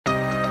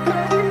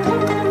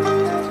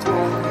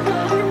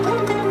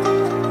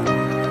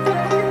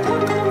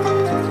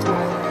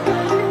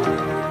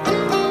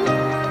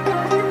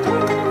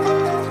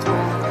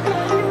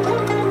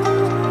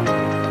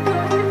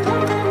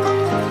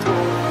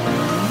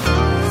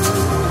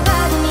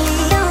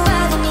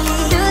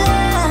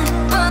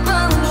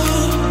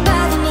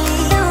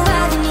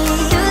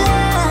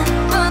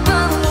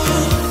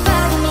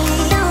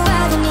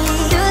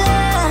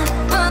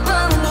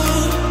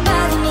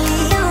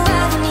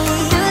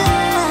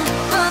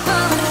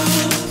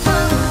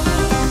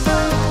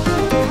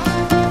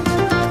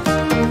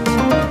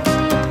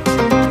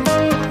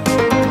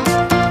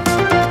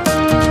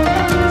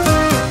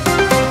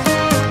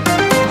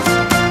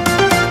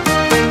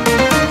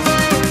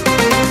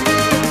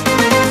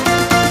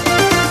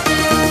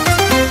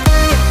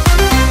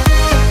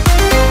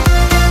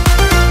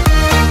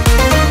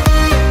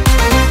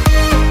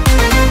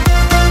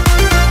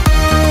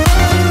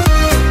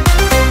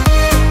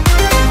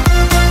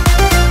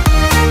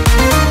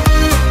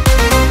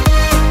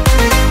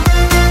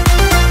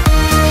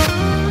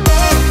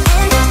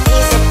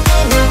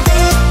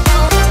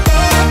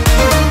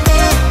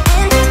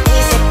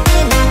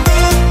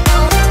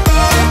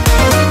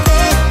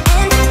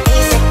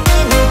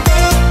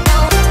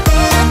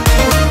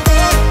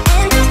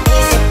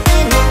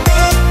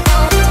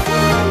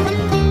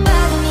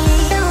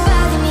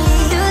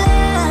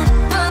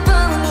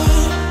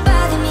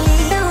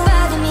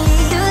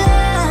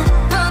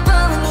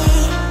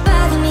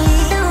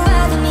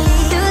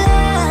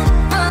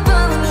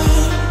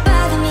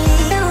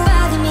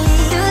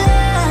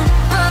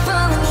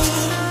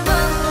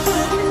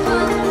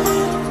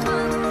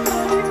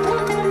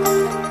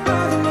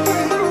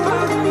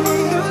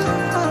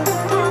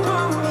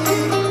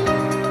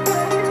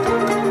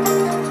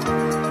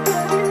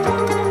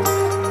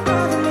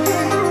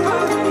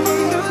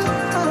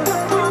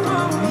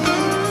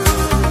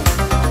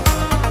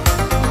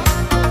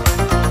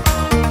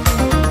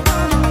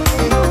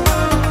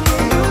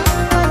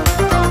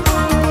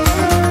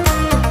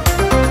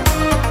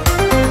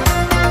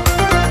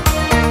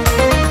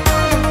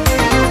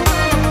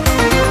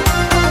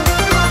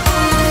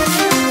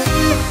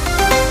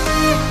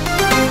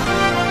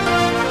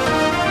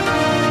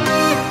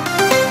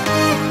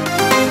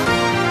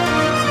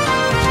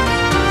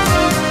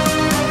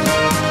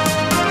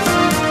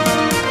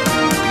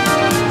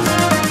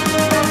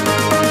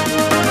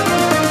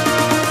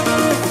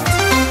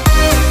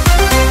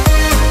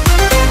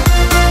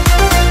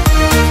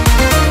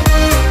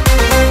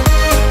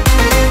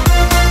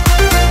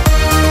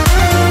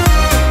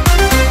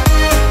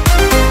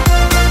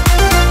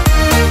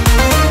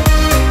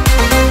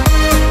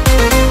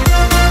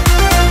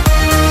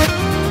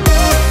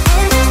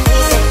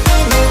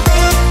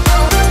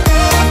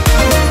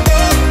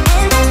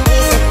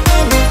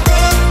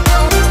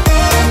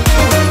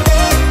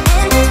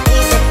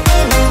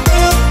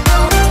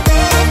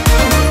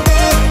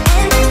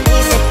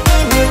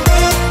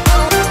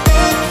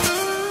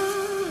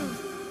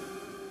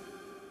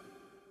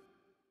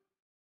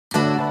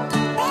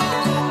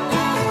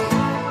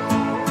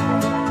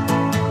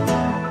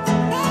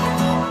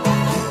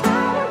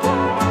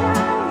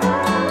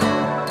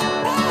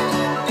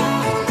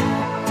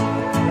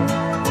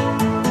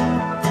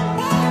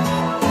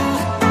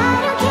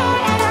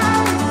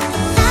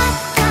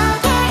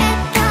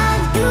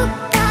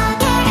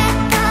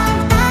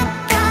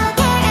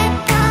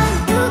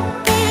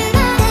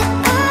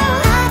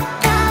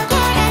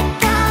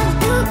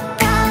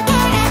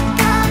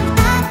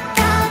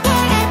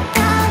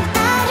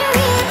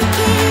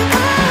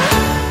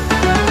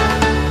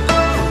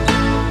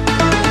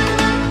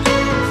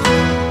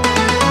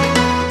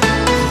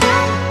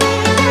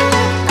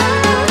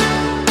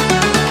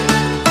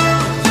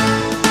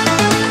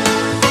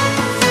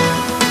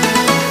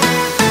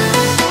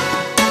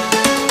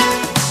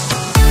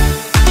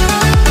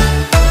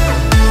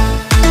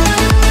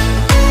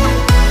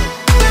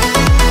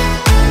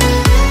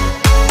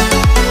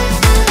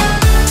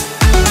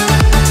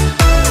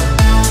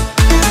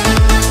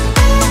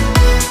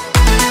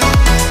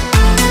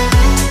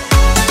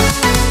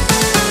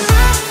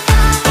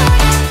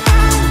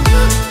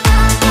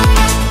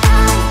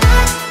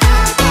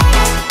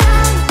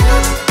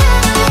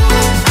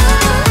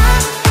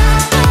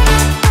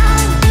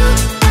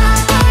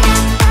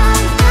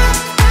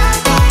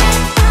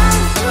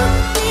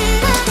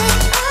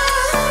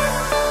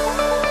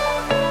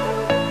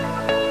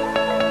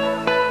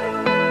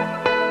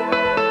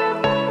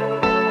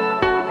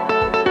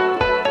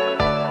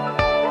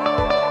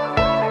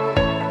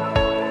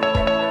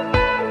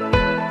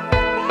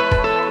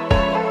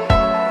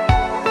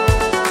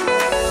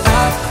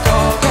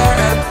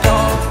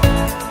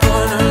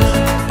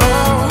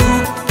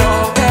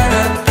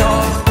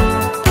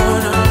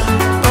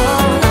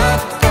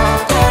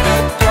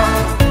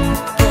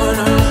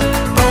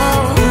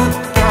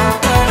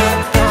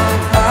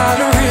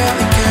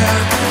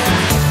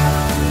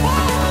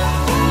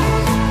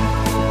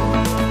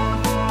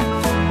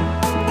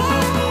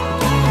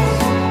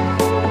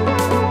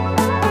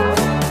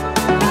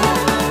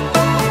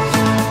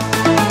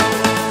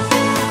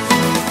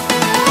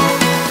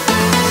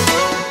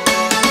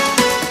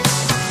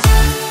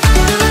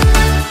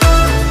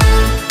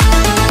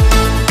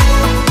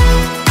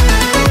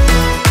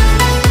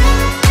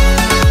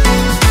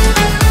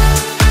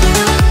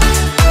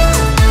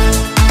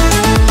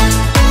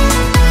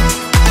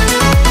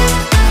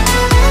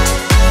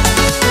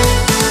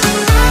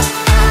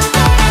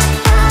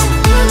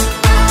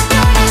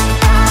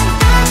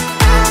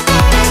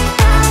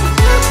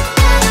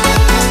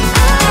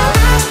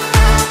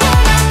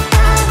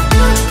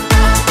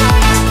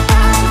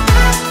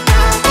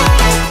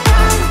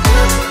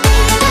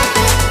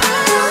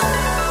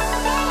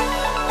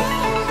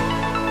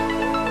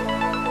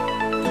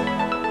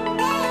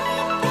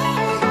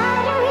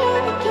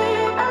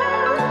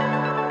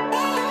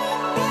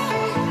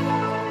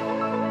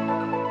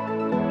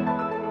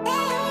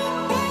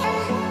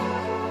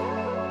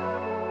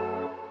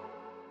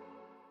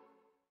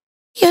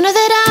You know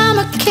that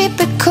I'ma keep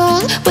it cool.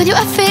 With you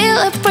I feel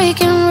like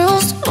breaking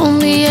rules. On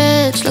the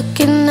edge,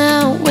 looking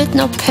out with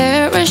no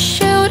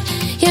parachute.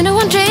 You know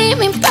I'm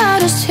dreaming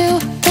about us two,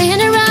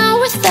 playing around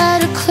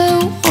without a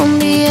clue. On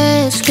the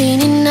edge,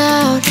 cleaning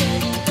out.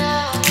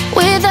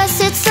 With us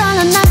it's all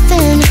or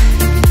nothing.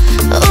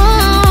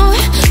 Ooh,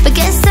 but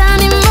guess I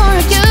need more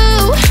of you.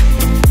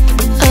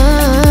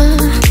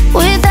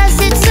 With us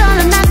it's all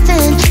or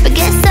nothing, but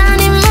guess I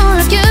need more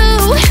of you.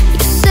 You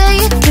say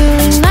it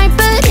during night,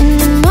 but in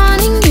the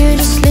morning you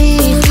just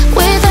leave.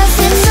 With us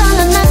it's all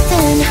or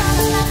nothing.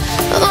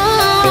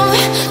 Ooh,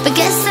 but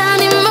guess I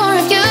need more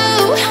of you.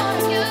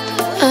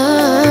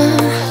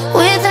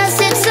 With us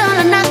it's all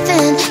or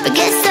nothing, but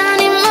guess I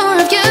need more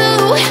of you.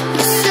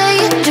 You say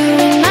it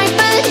during night,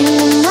 but in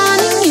the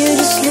morning you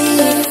just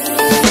leave.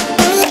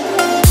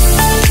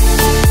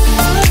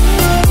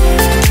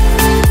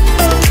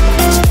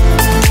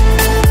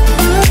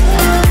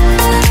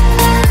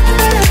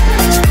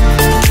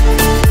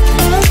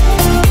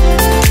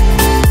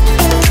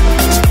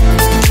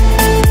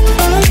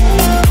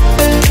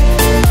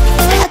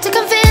 Had to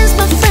convince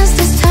my friends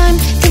this time.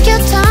 Think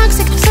you're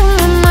toxic to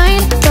my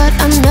mind, but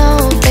I know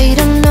they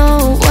don't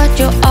know what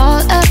you're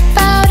all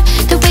about.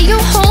 The way you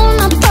hold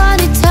my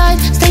body tight,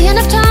 staying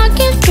up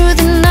talking through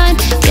the night.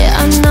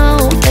 Yeah, I know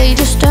they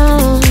just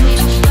don't.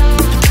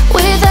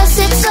 With us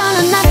it's all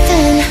or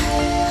nothing.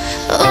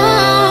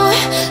 Ooh,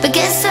 but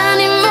guess I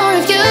need more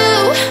of you.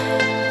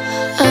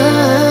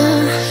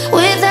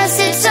 With us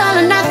it's all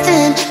or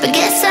nothing, but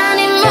guess I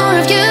need more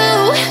of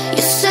you.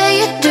 You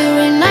say it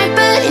during night,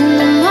 but in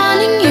the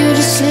morning you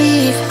just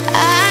leave.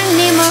 I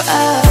need more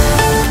of.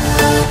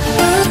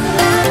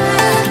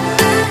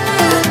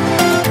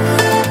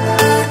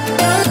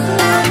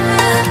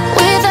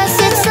 With us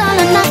it's all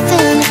or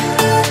nothing.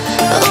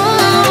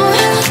 Ooh,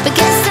 but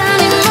guess I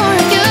need more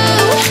of you.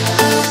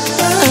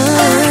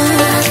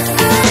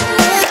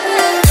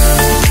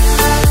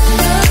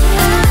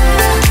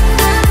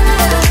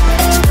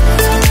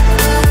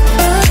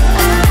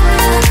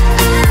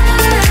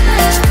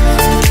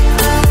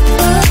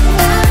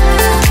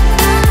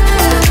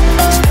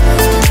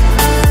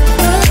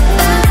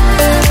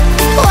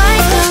 Why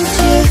don't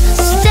you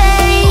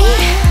stay?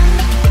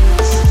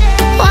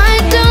 Why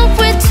don't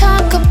we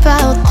talk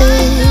about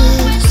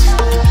this?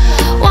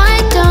 Why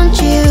don't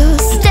you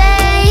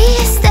stay?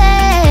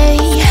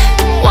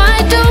 Why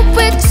don't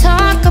we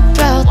talk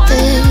about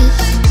this?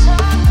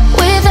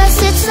 With us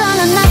it's all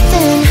or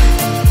nothing.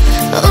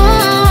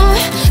 Ooh,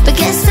 but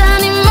guess I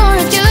need more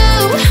of you.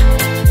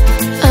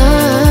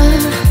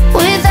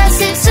 With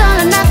us it's all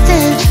or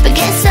nothing, but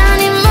guess I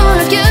need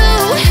more of you.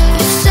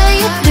 You say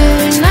it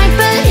during night,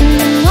 but in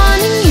the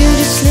morning you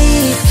just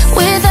leave.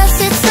 With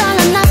us it's all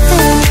or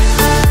nothing.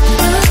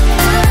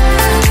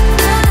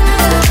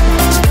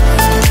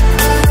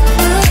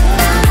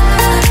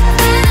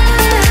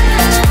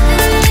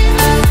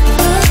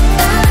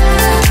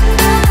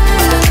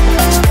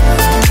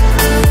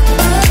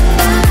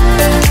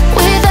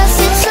 With us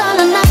it's all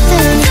or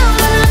nothing.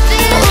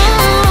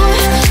 Ooh,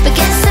 but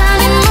guess I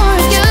need more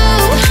of you.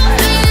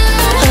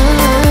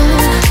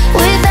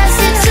 With us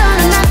it's all or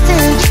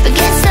nothing, but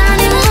guess I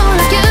need more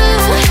of you.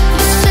 You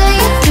say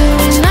it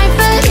during night,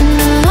 but in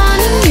the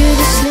morning you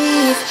just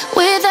leave.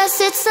 With us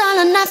it's all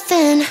or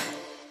nothing.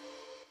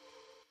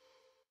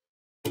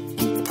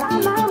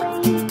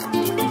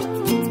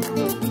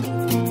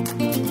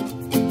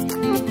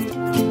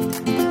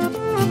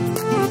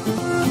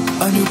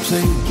 A new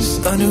place,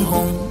 a new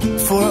home.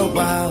 For a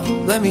while,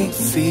 let me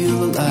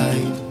feel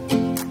alive.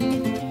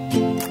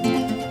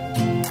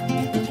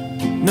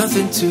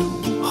 Nothing to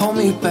hold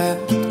me back.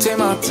 Take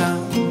my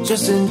time,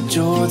 just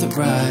enjoy the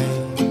ride.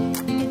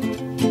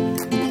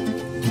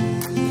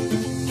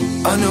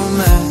 A new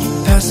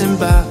man passing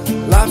by.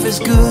 Life is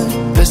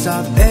good, best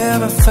I've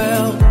ever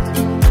felt.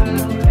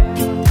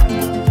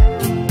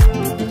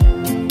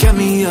 Get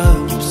me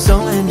up,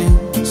 somewhere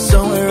new,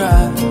 somewhere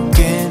I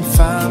can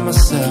find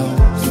myself.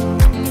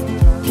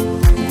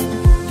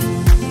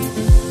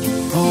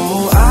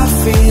 Oh, I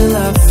feel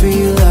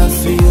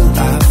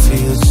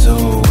so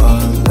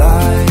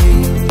alive.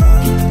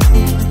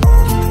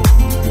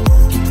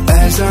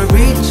 As I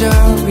reach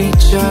out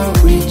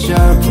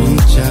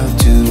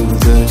to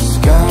the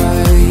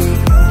sky.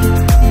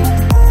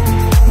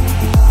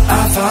 I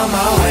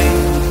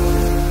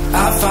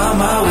found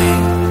my way.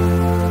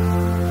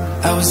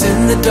 I was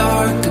in the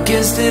dark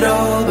against it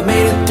all, but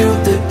made it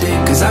through the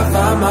day. Cause I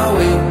found my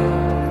way.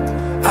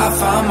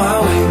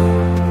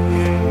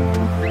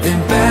 In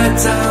bad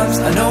times,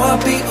 I know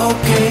I'll be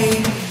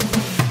okay.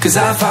 Cause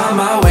I found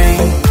my way.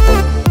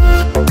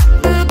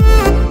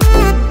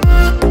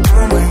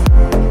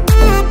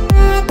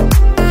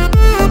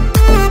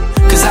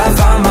 Cause I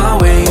found my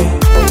way.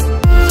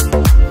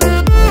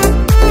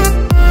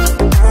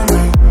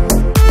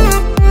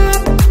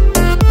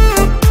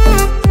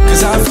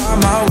 Cause I found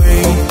my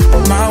way.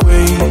 My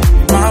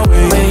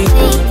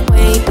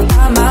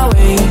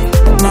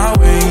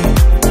way.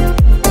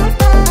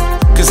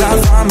 Cause I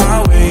found my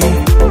way.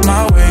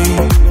 My way.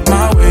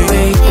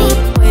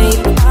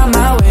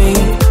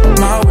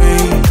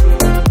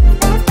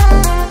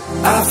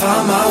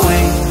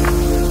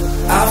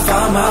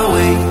 my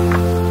way.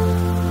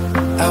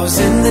 I was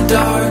in the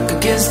dark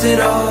against it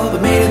all,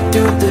 but made it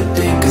through the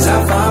day. Cause I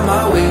found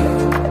my way,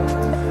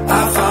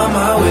 I found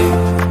my way.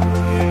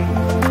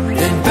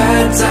 In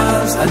bad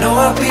times, I know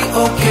I'll be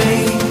okay.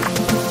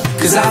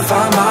 Cause I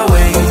found my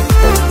way.